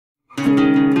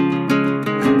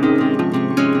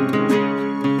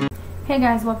Hey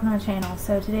guys, welcome to my channel.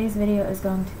 So today's video is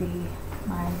going to be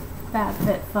my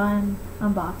FabFitFun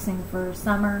unboxing for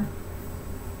summer.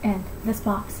 And this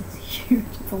box is huge.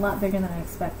 It's a lot bigger than I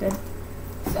expected.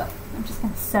 So I'm just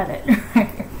going to set it right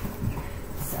here.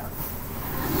 So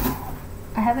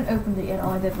I haven't opened it yet. All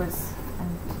I did was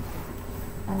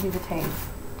undo the tape.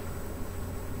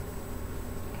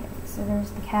 Okay, so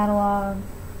there's the catalog.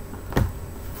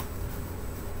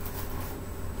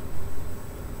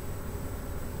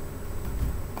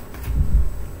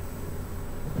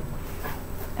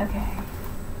 Okay,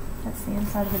 that's the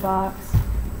inside of the box.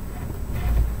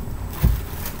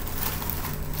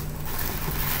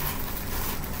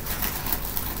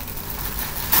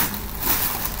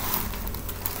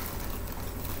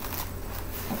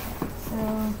 Okay,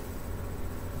 so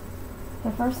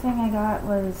the first thing I got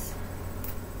was,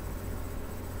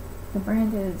 the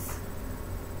brand is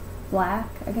Black,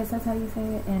 I guess that's how you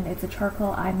say it, and it's a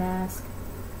charcoal eye mask.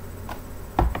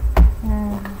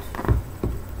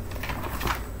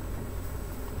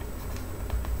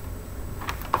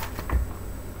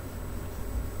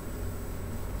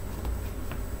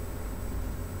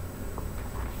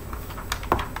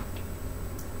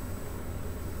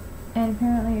 And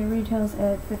apparently it retails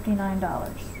at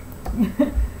 $59.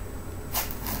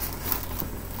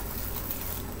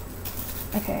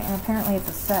 Okay, and apparently it's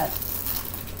a set.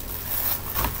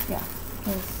 Yeah,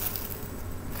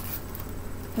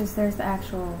 because there's the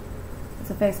actual, it's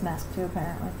a face mask too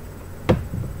apparently.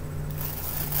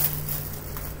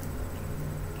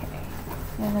 Okay,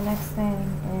 and the next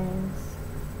thing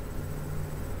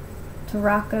is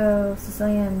Tarocco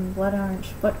Sicilian Blood Orange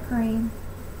Foot Cream.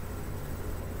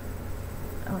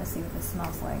 I want to see what this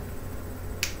smells like.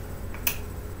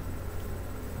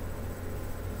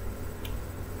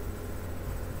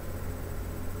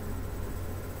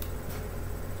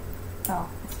 Oh,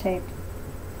 it's taped.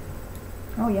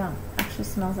 Oh, yum. Actually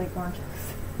smells like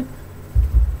oranges.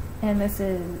 And this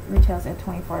retails at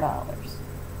 $24.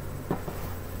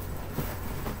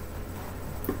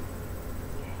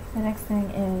 The next thing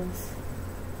is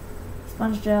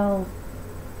sponge gel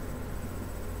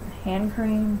hand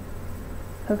cream.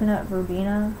 Coconut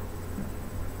verbena.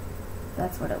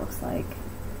 That's what it looks like.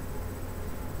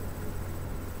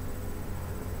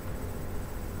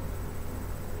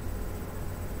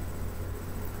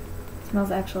 It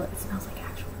smells like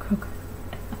actual coconut.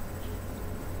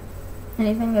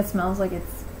 Anything that smells like it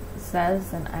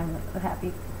says, and I'm a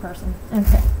happy person.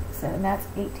 Okay, so that's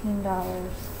 $18.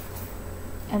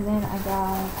 And then I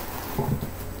got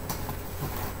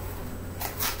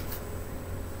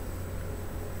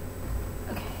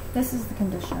this is the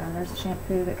conditioner, and there's a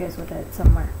shampoo that goes with it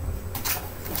somewhere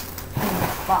in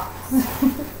this box.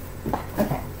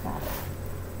 Okay, got it.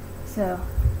 So,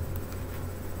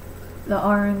 the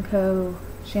R & Co.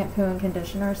 shampoo and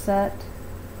conditioner set.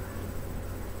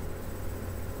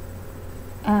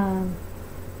 And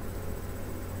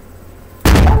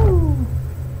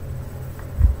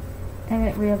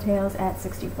it retails at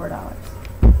 $64.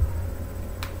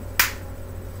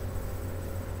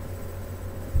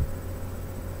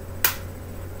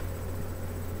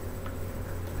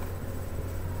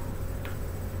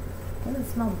 Doesn't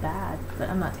smell bad, but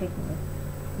I'm not taking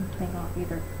the thing off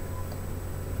either.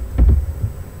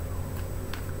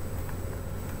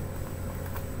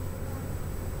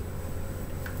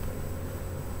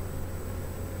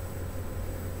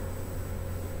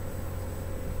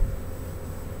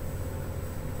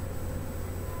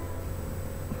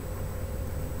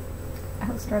 I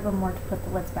would struggle more to put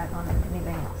the lids back on than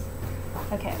anything else.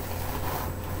 Okay,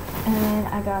 and then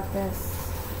I got this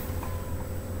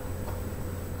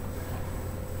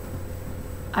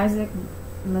Isaac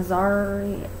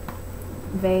Mazzari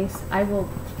vase. I will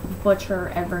butcher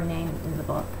every name in the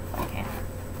book if I can.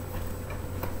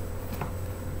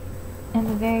 And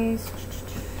the vase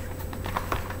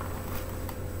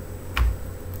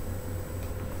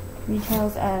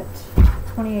retails at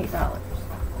 $28.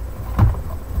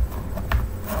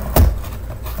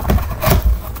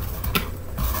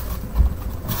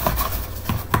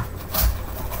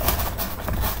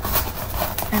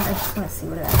 And I just want to see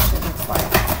what it actually looks like.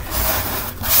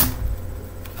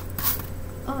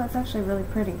 Oh, that's actually really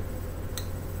pretty.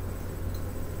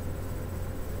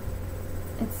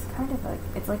 It's kind of like,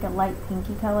 it's like a light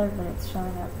pinky color, but it's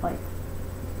showing up like,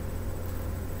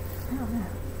 I don't know.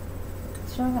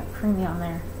 It's showing up creamy on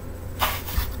there.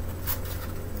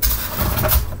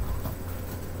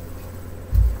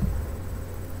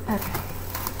 Okay.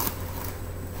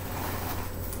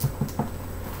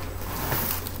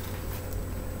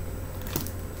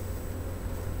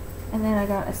 And then I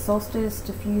got a Solstice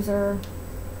diffuser.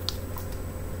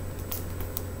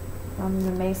 from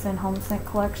the Mason Home Scent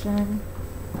collection.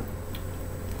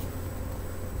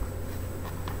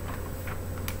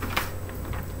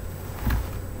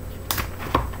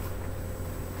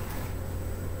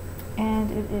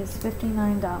 And it is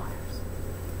 $59. I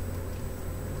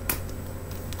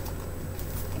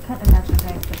couldn't imagine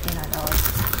paying $59.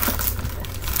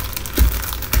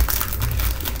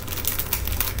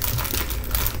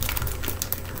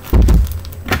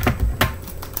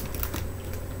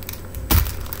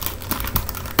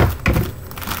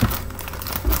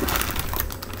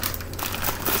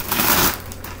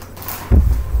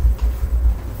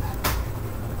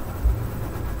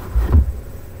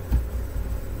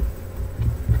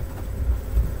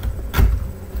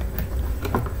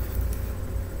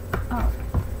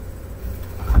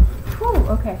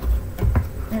 Okay,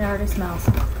 it already smells.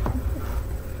 I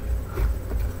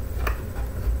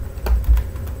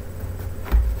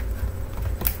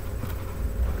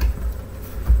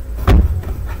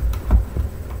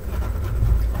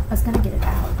was gonna get it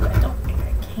out, but I don't think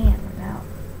I can now.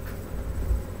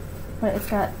 But it's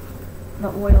got the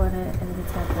oil in it, and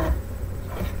it's got the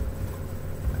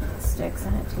sticks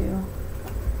in it too.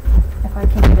 If I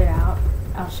can get it out,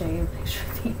 I'll show you a picture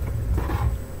of me.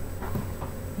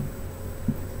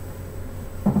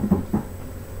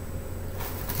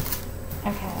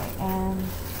 Okay, and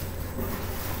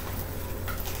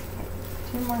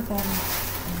two more things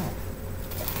in here.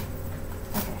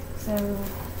 Okay, so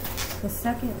the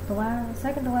second to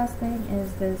last thing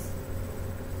is this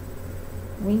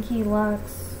Winky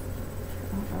Lux.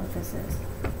 I don't know what this is.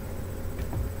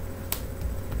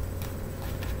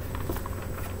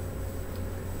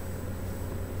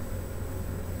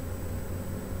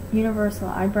 Universal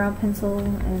eyebrow pencil,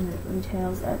 and it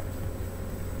retails at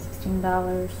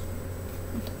 $16.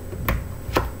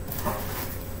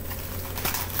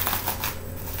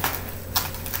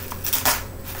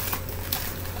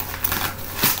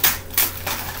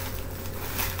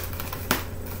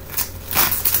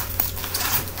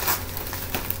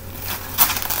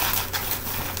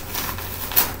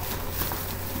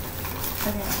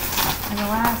 Okay, and the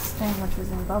last thing, which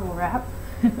was in bubble wrap,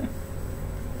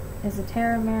 is a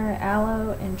Terramera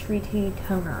Aloe and Tree Tea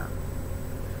Toner.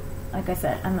 Like I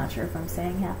said, I'm not sure if I'm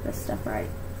saying half this stuff right.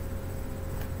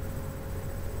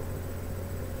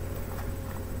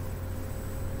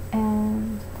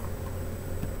 And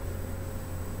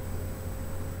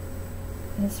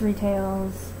this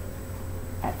retails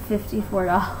at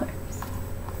 $54.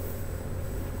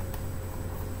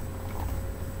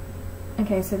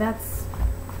 Okay, so that's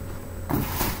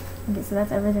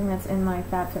everything that's in my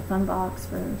FabFitFun box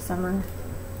for summer.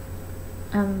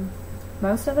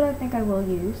 Most of it I think I will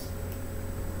use.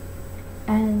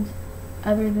 And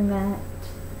other than that,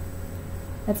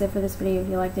 that's it for this video. If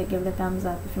you liked it, give it a thumbs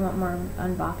up. If you want more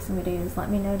unboxing videos, let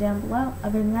me know down below.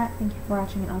 Other than that, thank you for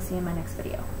watching, and I'll see you in my next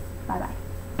video. Bye bye.